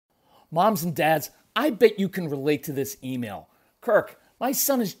Moms and dads, I bet you can relate to this email. Kirk, my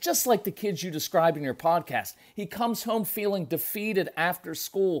son is just like the kids you described in your podcast. He comes home feeling defeated after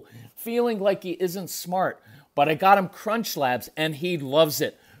school, feeling like he isn't smart. But I got him Crunch Labs and he loves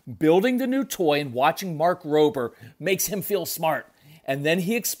it. Building the new toy and watching Mark Rober makes him feel smart. And then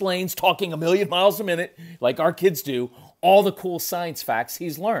he explains, talking a million miles a minute, like our kids do, all the cool science facts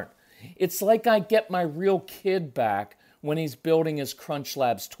he's learned. It's like I get my real kid back when he's building his Crunch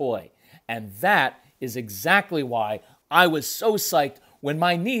Labs toy. And that is exactly why I was so psyched when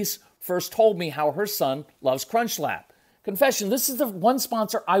my niece first told me how her son loves Crunch Lab. Confession, this is the one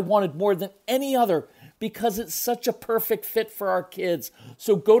sponsor I wanted more than any other because it's such a perfect fit for our kids.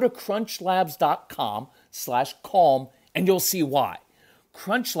 So go to crunchlabs.com/calm and you'll see why.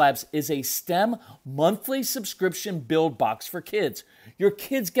 Crunch Labs is a STEM monthly subscription build box for kids. Your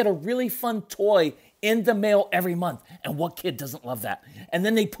kids get a really fun toy in the mail every month. And what kid doesn't love that? And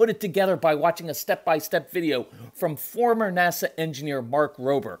then they put it together by watching a step-by-step video from former NASA engineer Mark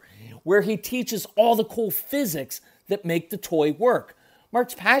Rober, where he teaches all the cool physics that make the toy work.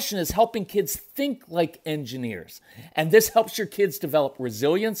 Mark's passion is helping kids think like engineers. And this helps your kids develop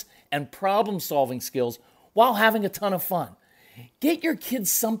resilience and problem-solving skills while having a ton of fun. Get your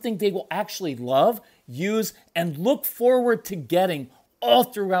kids something they will actually love, use, and look forward to getting all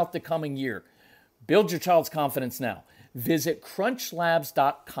throughout the coming year. Build your child's confidence now. Visit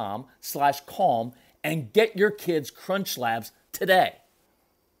crunchlabs.com/calm and get your kids Crunch Labs today.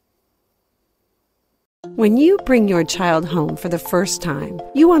 When you bring your child home for the first time,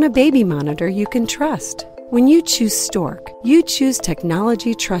 you want a baby monitor you can trust. When you choose Stork, you choose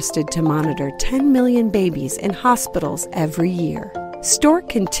technology trusted to monitor 10 million babies in hospitals every year. Stork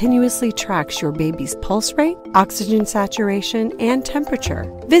continuously tracks your baby's pulse rate, oxygen saturation, and temperature.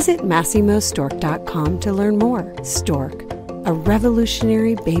 Visit MassimoStork.com to learn more. Stork, a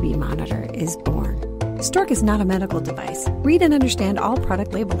revolutionary baby monitor, is born. Stork is not a medical device. Read and understand all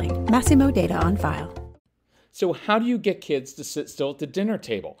product labeling. Massimo data on file. So how do you get kids to sit still at the dinner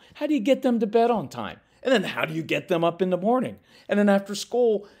table? How do you get them to bed on time? And then how do you get them up in the morning? And then after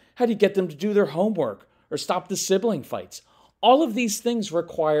school, how do you get them to do their homework or stop the sibling fights? All of these things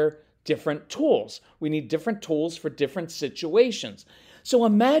require different tools. We need different tools for different situations. So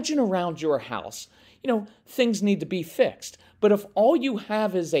imagine around your house, things need to be fixed. But if all you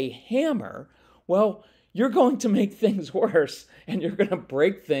have is a hammer, well, you're going to make things worse and you're going to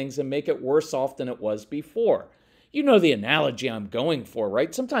break things and make it worse off than it was before. You know the analogy I'm going for,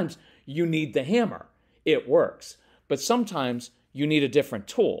 right? Sometimes you need the hammer. It works. But sometimes you need a different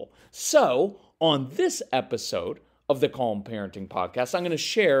tool. So on this episode of the Calm Parenting Podcast, I'm going to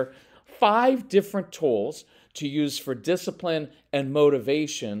share 5 different tools to use for discipline and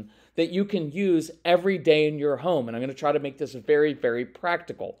motivation that you can use every day in your home. And I'm going to try to make this very, very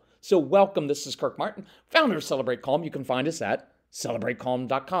practical. So welcome. This is Kirk Martin, founder of Celebrate Calm. You can find us at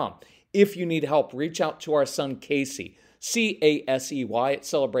celebratecalm.com. If you need help, reach out to our son, Casey, Casey at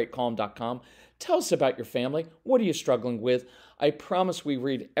celebratecalm.com. Tell us about your family. What are you struggling with? I promise we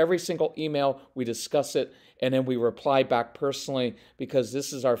read every single email, we discuss it, and then we reply back personally because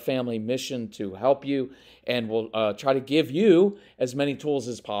this is our family mission to help you, and we'll try to give you as many tools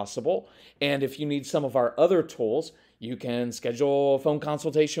as possible. And if you need some of our other tools, you can schedule a phone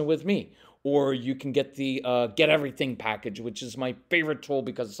consultation with me, or you can get the Get Everything package, which is my favorite tool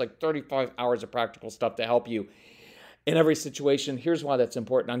because it's like 35 hours of practical stuff to help you in every situation. Here's why that's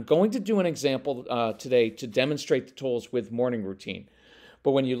important. I'm going to do an example today to demonstrate the tools with morning routine.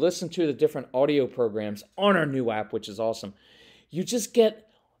 But when you listen to the different audio programs on our new app, which is awesome, you just get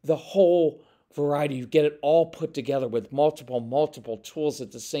the whole variety. You get it all put together with multiple tools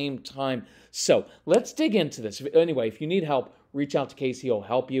at the same time. So let's dig into this. Anyway, if you need help, reach out to Casey. He'll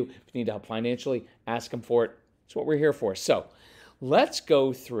help you. If you need help financially, ask him for it. That's what we're here for. So let's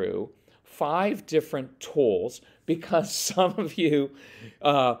go through 5 different tools because some of you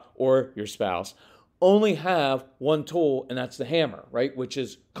or your spouse only have one tool, and that's the hammer, right? Which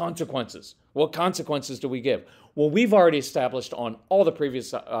is consequences. What consequences do we give? Well, we've already established on all the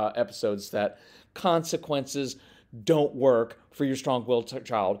previous episodes that consequences don't work for your strong-willed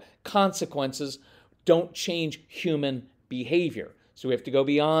child. Consequences don't change human behavior. So we have to go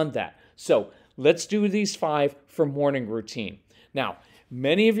beyond that. So let's do these 5 for morning routine. Now,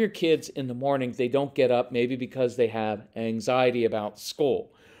 many of your kids in the morning, they don't get up maybe because they have anxiety about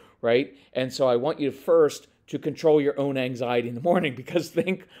school, right? And so I want you first to control your own anxiety in the morning, because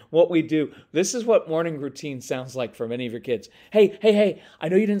think what we do. This is what morning routine sounds like for many of your kids. Hey, I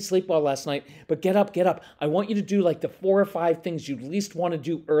know you didn't sleep well last night, but get up. I want you to do like the 4 or 5 things you least want to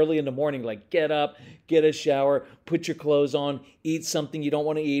do early in the morning, like get up, get a shower, put your clothes on, eat something you don't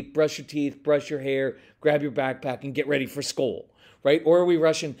want to eat, brush your teeth, brush your hair, grab your backpack, and get ready for school, right? Or are we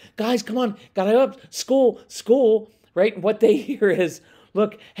rushing? Guys, come on, gotta up, school, right? And what they hear is,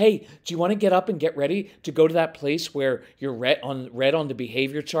 look, hey, do you want to get up and get ready to go to that place where you're red on the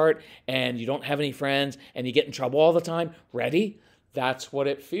behavior chart and you don't have any friends and you get in trouble all the time? Ready? That's what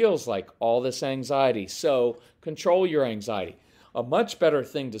it feels like, all this anxiety. So control your anxiety. A much better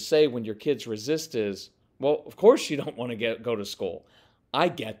thing to say when your kids resist is, well, of course you don't want to go to school. I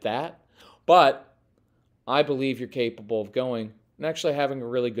get that, but I believe you're capable of going and actually having a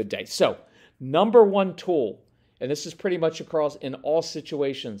really good day. So, number 1 tool, and this is pretty much across in all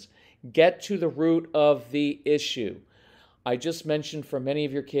situations, get to the root of the issue. I just mentioned for many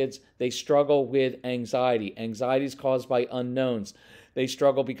of your kids, they struggle with anxiety. Anxiety is caused by unknowns. They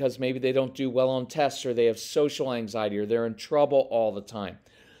struggle because maybe they don't do well on tests, or they have social anxiety, or they're in trouble all the time.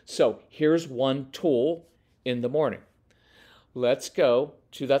 So here's one tool in the morning. Let's go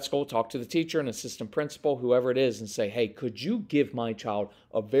to that school, talk to the teacher and assistant principal, whoever it is, and say, hey, could you give my child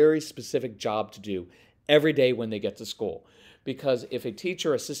a very specific job to do every day when they get to school? Because if a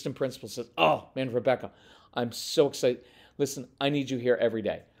teacher or assistant principal says, oh man, Rebecca, I'm so excited. Listen, I need you here every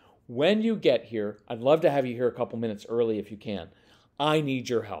day. When you get here, I'd love to have you here a couple minutes early if you can. I need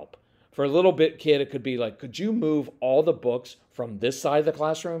your help. For a little bit kid, it could be like, could you move all the books from this side of the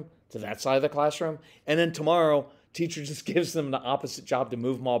classroom to that side of the classroom? And then tomorrow, teacher just gives them the opposite job to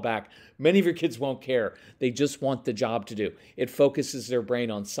move them all back. Many of your kids won't care. They just want the job to do. It focuses their brain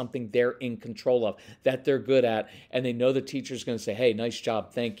on something they're in control of, that they're good at, and they know the teacher's going to say, hey, nice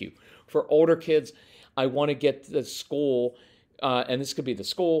job, thank you. For older kids, I want to get to the school, and this could be the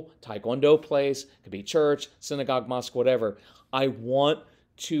school, taekwondo place, it could be church, synagogue, mosque, whatever. I want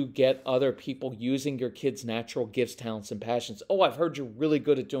to get other people using your kids' natural gifts, talents, and passions. Oh, I've heard you're really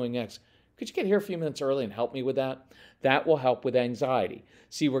good at doing X. Could you get here a few minutes early and help me with that? That will help with anxiety.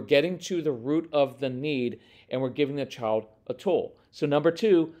 See, we're getting to the root of the need, and we're giving the child a tool. So number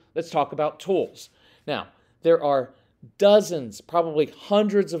 2, let's talk about tools. Now, there are dozens, probably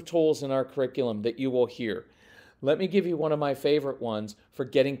hundreds of tools in our curriculum that you will hear. Let me give you one of my favorite ones for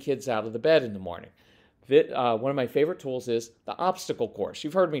getting kids out of the bed in the morning. One of my favorite tools is the obstacle course.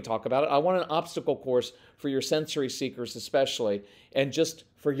 You've heard me talk about it. I want an obstacle course for your sensory seekers especially, and just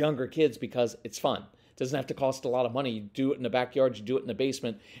for younger kids because it's fun. It doesn't have to cost a lot of money. You do it in the backyard, you do it in the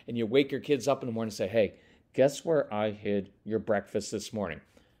basement, and you wake your kids up in the morning and say, hey, guess where I hid your breakfast this morning?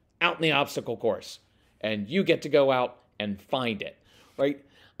 Out in the obstacle course. And you get to go out and find it, right?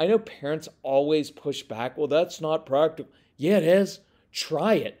 I know parents always push back. Well, that's not practical. Yeah, it is.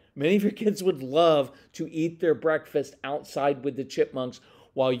 Try it. Many of your kids would love to eat their breakfast outside with the chipmunks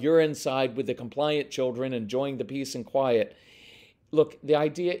while you're inside with the compliant children enjoying the peace and quiet. Look, the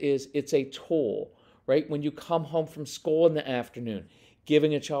idea is it's a tool, right? When you come home from school in the afternoon,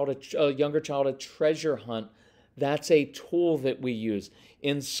 giving a younger child a treasure hunt, that's a tool that we use.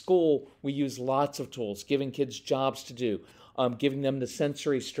 In school, we use lots of tools, giving kids jobs to do, giving them the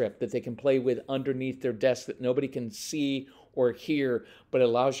sensory strip that they can play with underneath their desk that nobody can see or hear, but it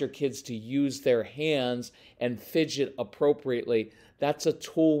allows your kids to use their hands and fidget appropriately. That's a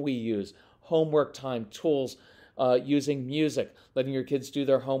tool we use. Homework time tools, using music, letting your kids do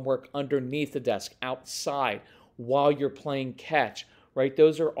their homework underneath the desk, outside, while you're playing catch, right?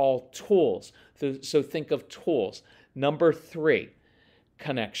 Those are all tools. So think of tools. Number 3,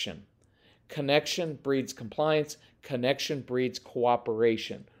 connection. Connection breeds compliance. Connection breeds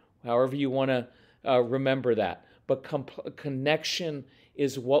cooperation. However you want to remember that. But connection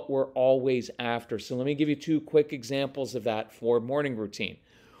is what we're always after. So let me give you 2 quick examples of that for morning routine.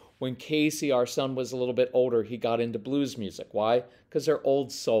 When Casey, our son, was a little bit older, he got into blues music. Why? Because they're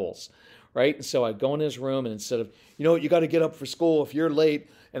old souls, right? And so I'd go in his room, and instead of, you got to get up for school if you're late,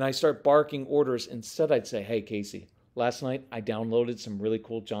 and I start barking orders, instead I'd say, hey, Casey, last night I downloaded some really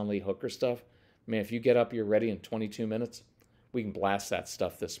cool John Lee Hooker stuff. Man, if you get up, you're ready in 22 minutes, we can blast that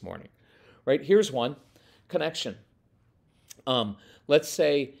stuff this morning, right? Here's one. Connection. Let's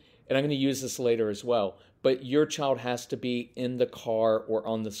say, and I'm going to use this later as well, but your child has to be in the car or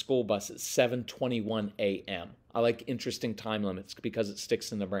on the school bus at 7:21 a.m. I like interesting time limits because it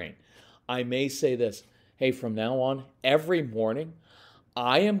sticks in the brain. I may say this, hey, from now on, every morning,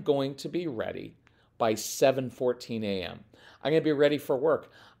 I am going to be ready by 7:14 a.m. I'm going to be ready for work.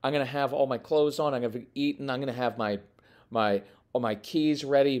 I'm going to have all my clothes on. I'm going to be eaten. I'm going to have my keys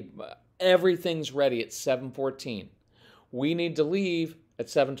ready. everything's ready at 7:14. We need to leave at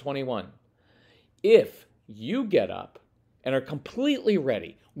 7:21. If you get up and are completely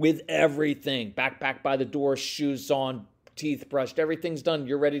ready with everything, backpack by the door, shoes on, teeth brushed, everything's done,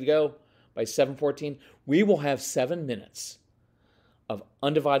 you're ready to go by 7:14, we will have 7 minutes of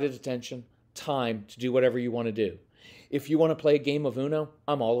undivided attention, time to do whatever you want to do. If you want to play a game of Uno,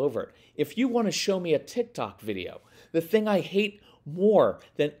 I'm all over it. If you want to show me a TikTok video, the thing I hate more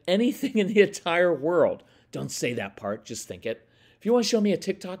than anything in the entire world, don't say that part, just think it. If you want to show me a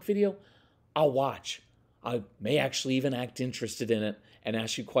TikTok video, I'll watch. I may actually even act interested in it and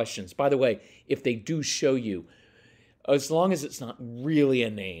ask you questions. By the way, if they do show you, as long as it's not really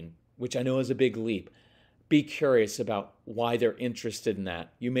inane, which I know is a big leap, be curious about why they're interested in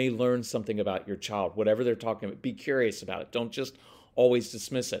that. You may learn something about your child, whatever they're talking about. Be curious about it. Don't just always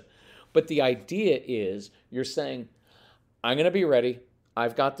dismiss it. But the idea is you're saying, I'm going to be ready.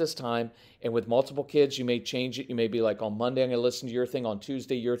 I've got this time. And with multiple kids, you may change it. You may be like, on Monday, I'm going to listen to your thing. On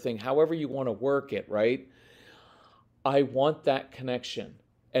Tuesday, your thing. However you want to work it, right? I want that connection.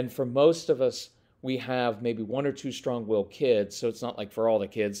 And for most of us, we have maybe 1 or 2 strong-willed kids, so it's not like for all the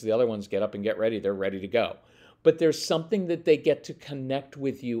kids. The other ones get up and get ready. They're ready to go. But there's something that they get to connect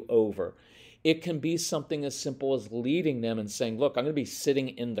with you over. It can be something as simple as leading them and saying, look, I'm going to be sitting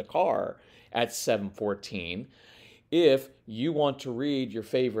in the car at 7:14. If you want to read your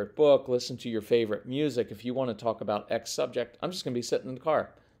favorite book, listen to your favorite music, if you want to talk about X subject, I'm just going to be sitting in the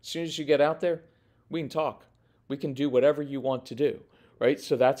car. As soon as you get out there, we can talk. We can do whatever you want to do, right?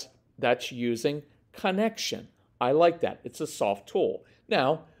 So that's using connection. I like that. It's a soft tool.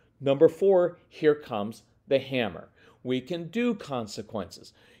 Now, number 4, here comes the hammer. We can do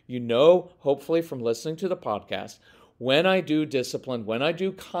consequences. You know, hopefully from listening to the podcast, when I do discipline, when I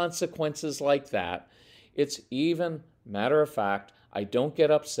do consequences like that, it's even matter of fact, I don't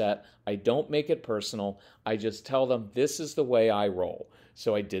get upset. I don't make it personal. I just tell them this is the way I roll.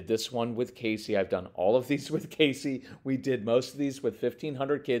 So I did this one with Casey. I've done all of these with Casey. We did most of these with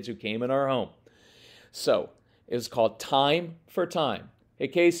 1,500 kids who came in our home. So it was called Time for Time. Hey,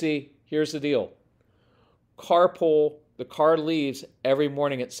 Casey, here's the deal. Carpool, the car leaves every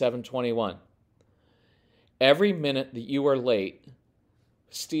morning at 7:21. Every minute that you are late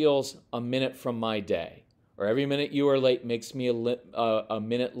steals a minute from my day. Or every minute you are late makes me a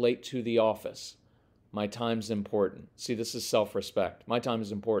minute late to the office. My time's important. See, this is self-respect. My time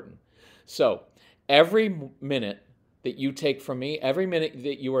is important. So every minute that you take from me, every minute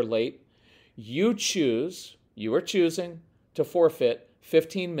that you are late, you are choosing to forfeit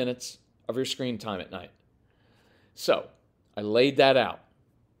 15 minutes of your screen time at night. So I laid that out.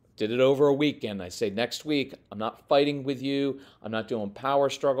 Did it over a weekend. I say, next week, I'm not fighting with you. I'm not doing power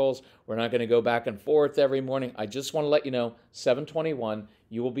struggles. We're not going to go back and forth every morning. I just want to let you know, 7:21,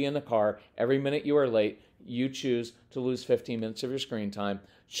 you will be in the car. Every minute you are late, you choose to lose 15 minutes of your screen time.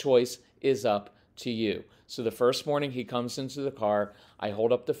 Choice is up to you. So the first morning he comes into the car, I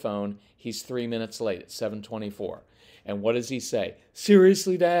hold up the phone. He's 3 minutes late at 7:24. And what does he say?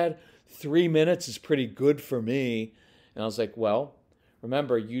 Seriously, Dad? 3 minutes is pretty good for me. And I was like, well,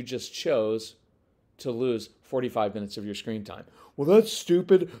 remember, you just chose to lose 45 minutes of your screen time. Well, that's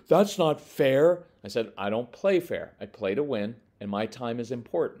stupid. That's not fair. I said, I don't play fair. I play to win, and my time is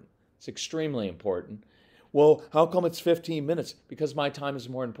important. It's extremely important. Well, how come it's 15 minutes? Because my time is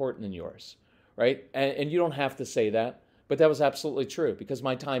more important than yours, right? And you don't have to say that, but that was absolutely true because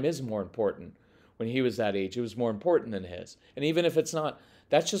my time is more important. When he was that age, it was more important than his. And even if it's not,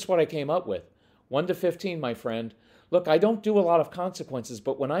 that's just what I came up with. 1 to 15, my friend. Look, I don't do a lot of consequences,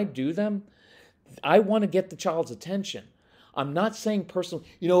 but when I do them, I want to get the child's attention. I'm not saying personally,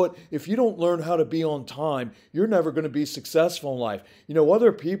 you know what, if you don't learn how to be on time, you're never going to be successful in life. You know,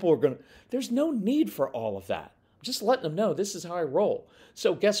 other people are going to, there's no need for all of that. I'm just letting them know this is how I roll.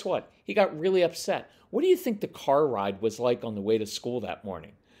 So guess what? He got really upset. What do you think the car ride was like on the way to school that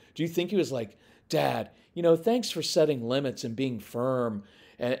morning? Do you think he was like, Dad, you know, thanks for setting limits and being firm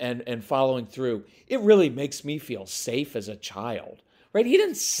and following through. It really makes me feel safe as a child, right? He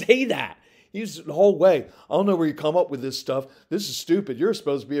didn't say that. He was the whole way, I don't know where you come up with this stuff. This is stupid. You're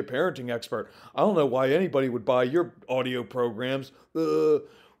supposed to be a parenting expert. I don't know why anybody would buy your audio programs.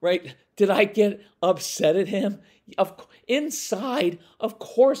 Right? Did I get upset at him? Inside, of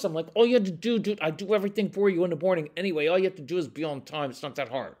course, I'm like, all you have to do, dude, I do everything for you in the morning anyway. All you have to do is be on time. It's not that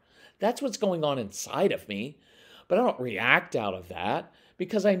hard. That's what's going on inside of me. But I don't react out of that.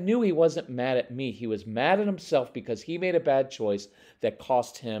 Because I knew he wasn't mad at me. He was mad at himself because he made a bad choice that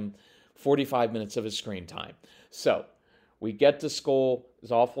cost him 45 minutes of his screen time. So we get to school, it's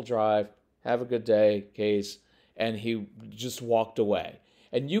an awful drive, have a good day, Case, and he just walked away.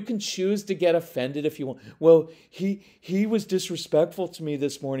 And you can choose to get offended if you want. Well, he was disrespectful to me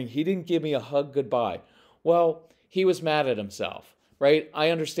this morning. He didn't give me a hug goodbye. Well, he was mad at himself, right? I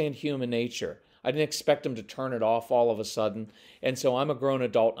understand human nature. I didn't expect him to turn it off all of a sudden. And so I'm a grown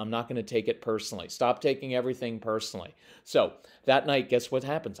adult. I'm not going to take it personally. Stop taking everything personally. So that night, guess what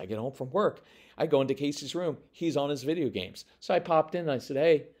happens? I get home from work. I go into Casey's room. He's on his video games. So I popped in and I said,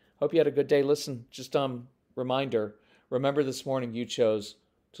 hey, hope you had a good day. Listen, just reminder, remember this morning you chose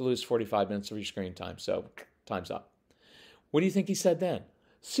to lose 45 minutes of your screen time. So time's up. What do you think he said then?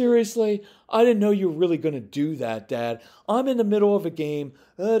 Seriously? I didn't know you were really going to do that, Dad. I'm in the middle of a game.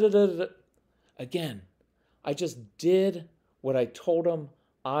 Again, I just did what I told him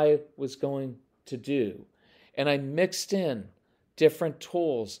I was going to do. And I mixed in different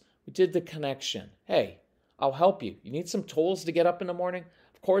tools. We did the connection. Hey, I'll help you. You need some tools to get up in the morning?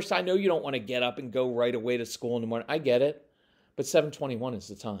 Of course, I know you don't want to get up and go right away to school in the morning. I get it. But 7:21 is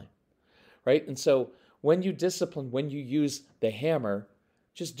the time, right? And so when you discipline, when you use the hammer,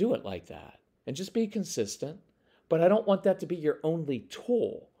 just do it like that and just be consistent. But I don't want that to be your only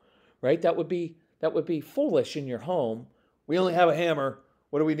tool, right? That would be foolish in your home. We only have a hammer.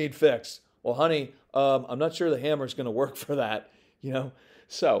 What do we need fixed? Well, honey, I'm not sure the hammer is going to work for that,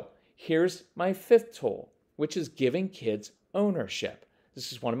 So here's my fifth tool, which is giving kids ownership.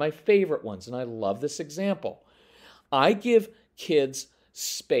 This is one of my favorite ones, and I love this example. I give kids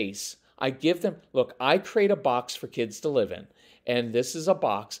space. I give them, look, I create a box for kids to live in, and this is a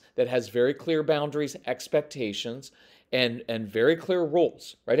box that has very clear boundaries, expectations, and very clear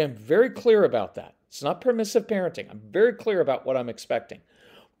rules, right? I'm very clear about that. It's not permissive parenting. I'm very clear about what I'm expecting.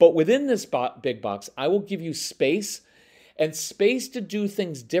 But within this big box, I will give you space and space to do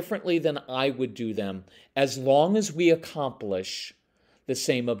things differently than I would do them as long as we accomplish the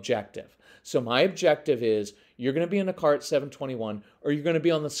same objective. So my objective is you're going to be in the car at 7:21 or you're going to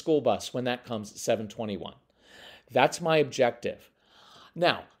be on the school bus when that comes at 7:21. That's my objective.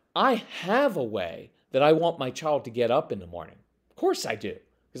 Now, I have a way that I want my child to get up in the morning. Of course I do,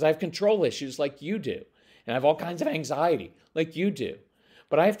 because I have control issues like you do, and I have all kinds of anxiety like you do.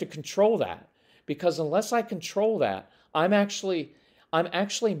 But I have to control that, because unless I control that, I'm actually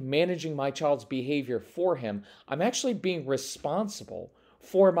managing my child's behavior for him. I'm actually being responsible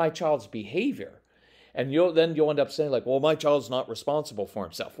for my child's behavior. And you'll end up saying like, well, my child's not responsible for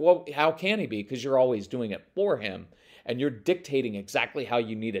himself. Well, how can he be? Because you're always doing it for him and you're dictating exactly how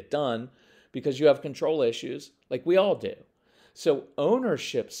you need it done because you have control issues like we all do. So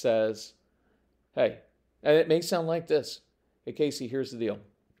ownership says, hey, and it may sound like this. Hey, Casey, here's the deal.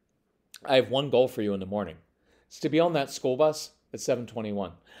 I have one goal for you in the morning. It's to be on that school bus at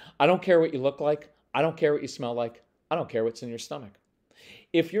 7:21. I don't care what you look like. I don't care what you smell like. I don't care what's in your stomach.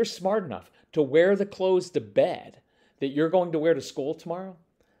 If you're smart enough to wear the clothes to bed that you're going to wear to school tomorrow,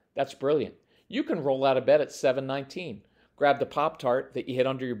 that's brilliant. You can roll out of bed at 7:19, grab the Pop-Tart that you hid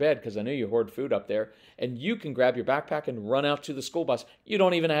under your bed because I know you hoard food up there, and you can grab your backpack and run out to the school bus. You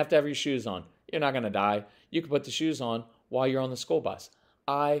don't even have to have your shoes on. You're not going to die. You can put the shoes on while you're on the school bus.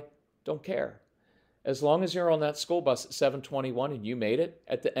 I don't care. As long as you're on that school bus at 7:21 and you made it,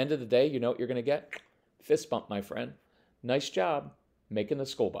 at the end of the day, you know what you're going to get? Fist bump, my friend. Nice job making the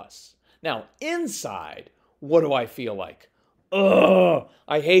school bus. Now, inside, what do I feel like? Ugh,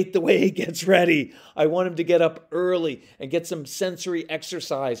 I hate the way he gets ready. I want him to get up early and get some sensory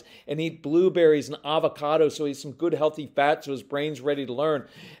exercise and eat blueberries and avocado so he's some good healthy fat so his brain's ready to learn.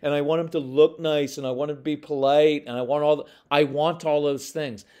 And I want him to look nice and I want him to be polite and I want all those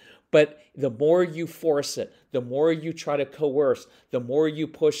things. But the more you force it, the more you try to coerce, the more you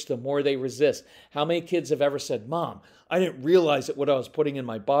push, the more they resist. How many kids have ever said, Mom, I didn't realize that what I was putting in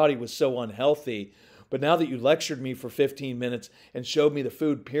my body was so unhealthy. But now that you lectured me for 15 minutes and showed me the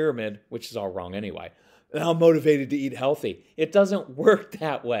food pyramid, which is all wrong anyway, now I'm motivated to eat healthy. It doesn't work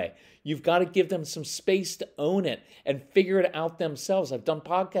that way. You've got to give them some space to own it and figure it out themselves. I've done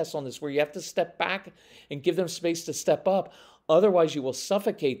podcasts on this where you have to step back and give them space to step up. Otherwise, you will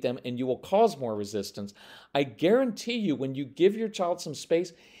suffocate them and you will cause more resistance. I guarantee you, when you give your child some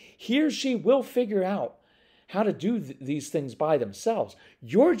space, he or she will figure out how to do these things by themselves.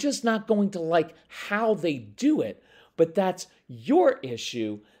 You're just not going to like how they do it, but that's your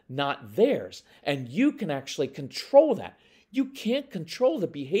issue, not theirs. And you can actually control that. You can't control the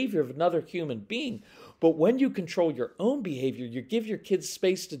behavior of another human being, but when you control your own behavior, you give your kids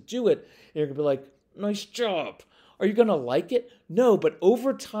space to do it, and you're going to be like, nice job. Are you going to like it? No, but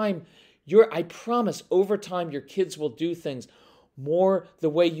over time, I promise over time your kids will do things more the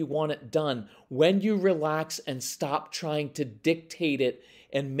way you want it done when you relax and stop trying to dictate it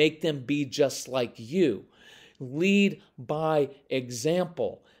and make them be just like you. Lead by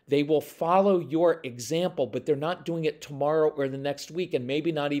example. They will follow your example, but they're not doing it tomorrow or the next week, and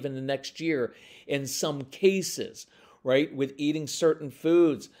maybe not even the next year in some cases, right? With eating certain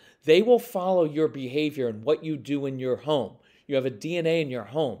foods. They will follow your behavior and what you do in your home. You have a DNA in your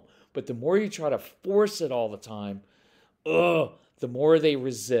home, but the more you try to force it all the time, the more they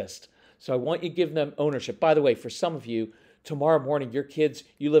resist. So I want you to give them ownership. By the way, for some of you, tomorrow morning, your kids,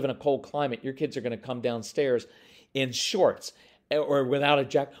 you live in a cold climate, your kids are going to come downstairs in shorts or without a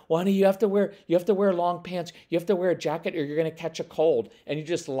jacket. Well, honey, you have to wear long pants. You have to wear a jacket or you're going to catch a cold. And you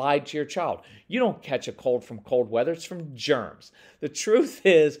just lied to your child. You don't catch a cold from cold weather. It's from germs. The truth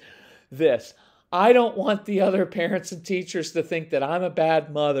is this. I don't want the other parents and teachers to think that I'm a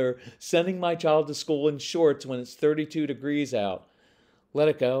bad mother sending my child to school in shorts when it's 32 degrees out. Let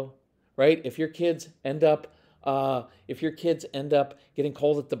it go, right? If your kids end up getting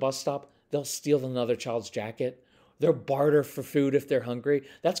cold at the bus stop, they'll steal another child's jacket. They'll barter for food if they're hungry.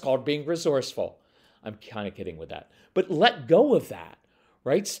 That's called being resourceful. I'm kind of kidding with that. But let go of that,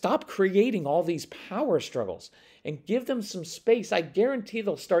 right? Stop creating all these power struggles and give them some space. I guarantee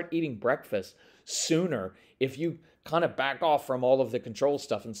they'll start eating breakfast sooner if you kind of back off from all of the control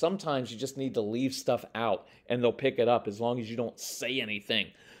stuff. And sometimes you just need to leave stuff out and they'll pick it up as long as you don't say anything.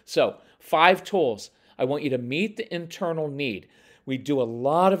 So 5 tools. I want you to meet the internal need. We do a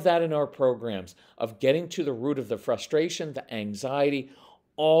lot of that in our programs of getting to the root of the frustration, the anxiety,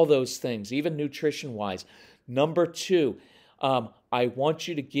 all those things, even nutrition-wise. Number 2, I want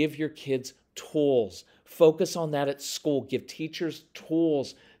you to give your kids tools. Focus on that at school. Give teachers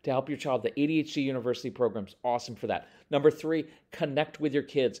tools to help your child. The ADHD University program is awesome for that. Number 3, connect with your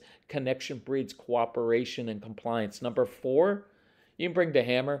kids. Connection breeds cooperation and compliance. Number 4, you can bring the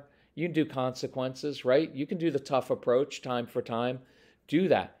hammer. You can do consequences, right? You can do the tough approach time for time. Do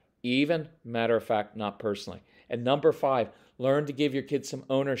that. Even, matter of fact, not personally. And number 5, learn to give your kids some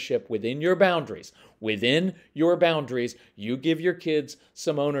ownership within your boundaries. Within your boundaries, you give your kids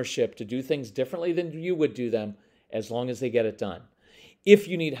some ownership to do things differently than you would do them as long as they get it done. If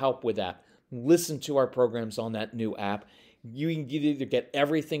you need help with that, listen to our programs on that new app. You can either get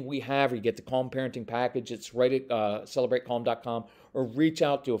everything we have or you get the Calm Parenting Package. It's right at celebratecalm.com, or reach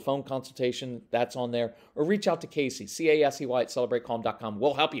out to a phone consultation. That's on there. Or reach out to Casey, C-A-S-E-Y at celebratecalm.com.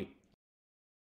 We'll help you.